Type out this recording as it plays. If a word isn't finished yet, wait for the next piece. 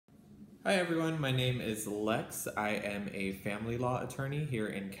Hi everyone, my name is Lex. I am a family law attorney here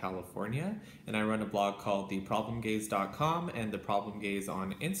in California, and I run a blog called theproblemgaze.com and The Problem Gaze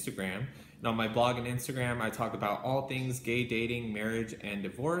on Instagram. And on my blog and Instagram, I talk about all things gay dating, marriage, and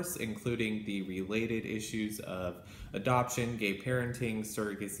divorce, including the related issues of adoption, gay parenting,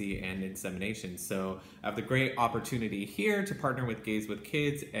 surrogacy, and insemination. So I have the great opportunity here to partner with Gays with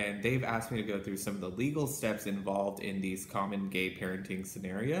Kids, and they've asked me to go through some of the legal steps involved in these common gay parenting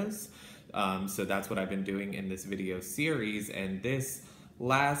scenarios. So that's what I've been doing in this video series, and this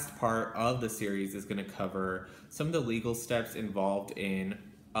last part of the series is going to cover some of the legal steps involved in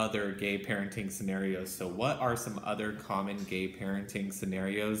other gay parenting scenarios. So what are some other common gay parenting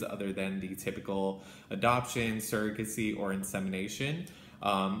scenarios other than the typical adoption, surrogacy, or insemination?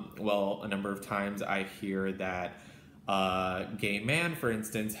 Well, a number of times I hear that a gay man, for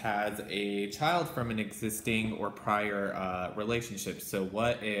instance, has a child from an existing or prior relationship. So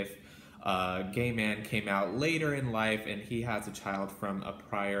what if a gay man came out later in life and he has a child from a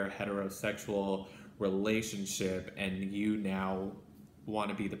prior heterosexual relationship, and you now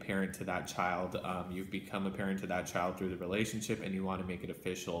want to be the parent to that child? You've become a parent to that child through the relationship and you want to make it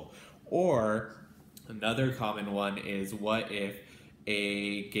official. Or another common one is, what if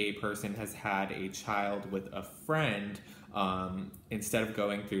a gay person has had a child with a friend? Instead of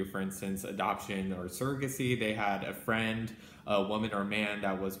going through, for instance, adoption or surrogacy, they had a friend, a woman or man,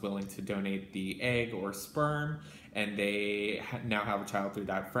 that was willing to donate the egg or sperm, and they now have a child through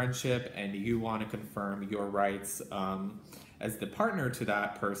that friendship, and you want to confirm your rights as the partner to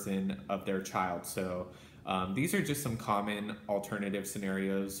that person of their child. So these are just some common alternative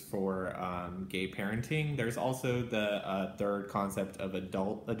scenarios for gay parenting. There's also the third concept of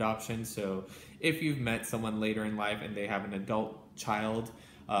adult adoption. So if you've met someone later in life and they have an adult child,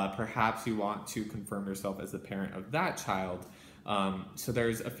 perhaps you want to confirm yourself as the parent of that child. So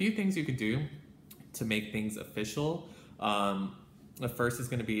there's a few things you could do to make things official. The first is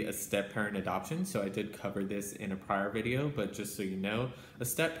going to be a step-parent adoption. So I did cover this in a prior video, but just so you know, a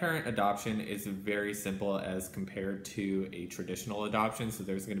step-parent adoption is very simple as compared to a traditional adoption. So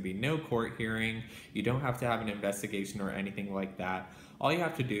there's going to be no court hearing. You don't have to have an investigation or anything like that. All you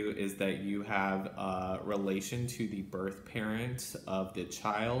have to do is that you have a relation to the birth parent of the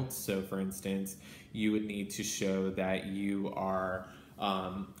child. So for instance, you would need to show that you are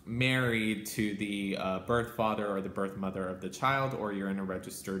married to the birth father or the birth mother of the child, or you're in a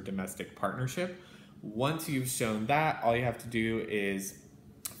registered domestic partnership. Once you've shown that, all you have to do is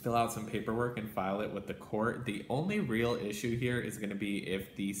fill out some paperwork and file it with the court. The only real issue here is going to be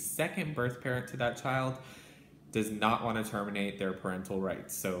if the second birth parent to that child does not want to terminate their parental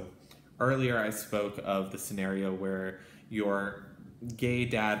rights. So earlier I spoke of the scenario where your gay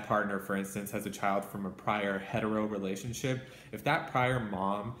dad partner, for instance, has a child from a prior hetero relationship. If that prior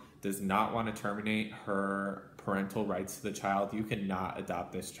mom does not want to terminate her parental rights to the child, you cannot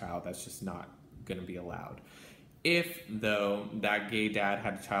adopt this child. That's just not going to be allowed. If, though, that gay dad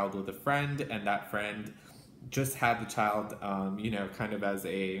had a child with a friend and that friend just had the child, kind of as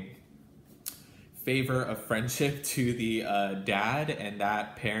a favor of friendship to the dad, and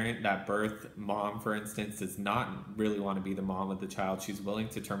that parent, that birth mom, for instance, does not really want to be the mom of the child, she's willing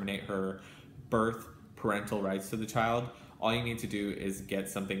to terminate her birth parental rights to the child, all you need to do is get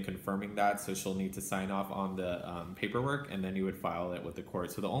something confirming that. So she'll need to sign off on the paperwork, and then you would file it with the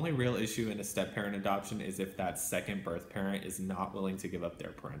court. So the only real issue in a step-parent adoption is if that second birth parent is not willing to give up their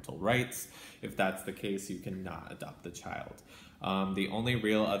parental rights. If that's the case, you cannot adopt the child. The only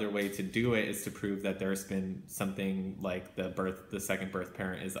real other way to do it is to prove that there's been something like the second birth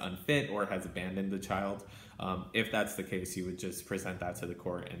parent is unfit or has abandoned the child. If that's the case, you would just present that to the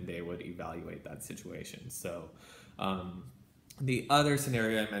court and they would evaluate that situation. So the other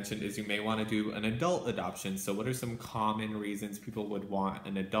scenario I mentioned is you may want to do an adult adoption. So what are some common reasons people would want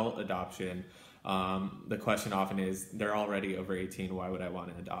an adult adoption? The question often is, they're already over 18, why would I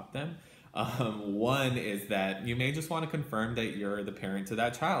want to adopt them? One is that you may just want to confirm that you're the parent to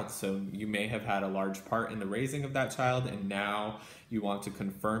that child. So you may have had a large part in the raising of that child, and now you want to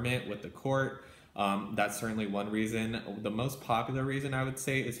confirm it with the court. That's certainly one reason. The most popular reason, I would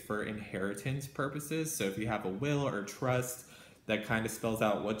say, is for inheritance purposes. So if you have a will or trust that kind of spells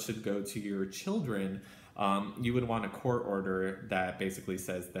out what should go to your children, you would want a court order that basically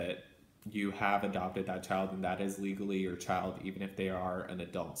says that you have adopted that child and that is legally your child, even if they are an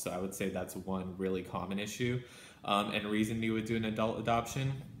adult. So I would say that's one really common issue and reason you would do an adult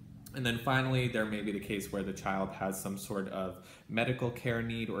adoption. And then finally, there may be the case where the child has some sort of medical care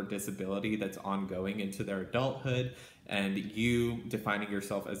need or disability that's ongoing into their adulthood, and you defining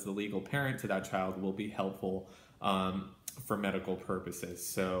yourself as the legal parent to that child will be helpful for medical purposes.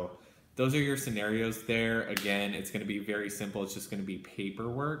 So those are your scenarios there. Again, it's going to be very simple. It's just going to be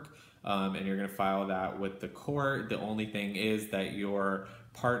paperwork, and you're going to file that with the court. The only thing is that your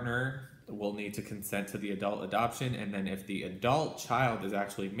partner will need to consent to the adult adoption, and then if the adult child is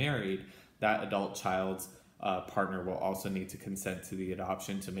actually married, that adult child's partner will also need to consent to the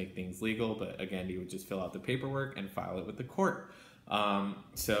adoption to make things legal. But again, you would just fill out the paperwork and file it with the court.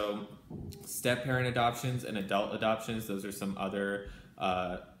 So step-parent adoptions and adult adoptions, those are some other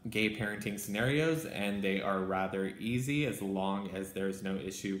gay parenting scenarios, and they are rather easy as long as there's no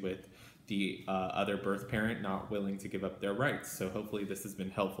issue with the other birth parent not willing to give up their rights. So hopefully this has been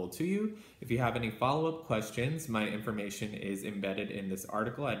helpful to you. If you have any follow-up questions, my information is embedded in this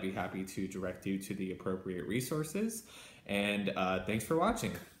article. I'd be happy to direct you to the appropriate resources. And thanks for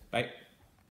watching. Bye.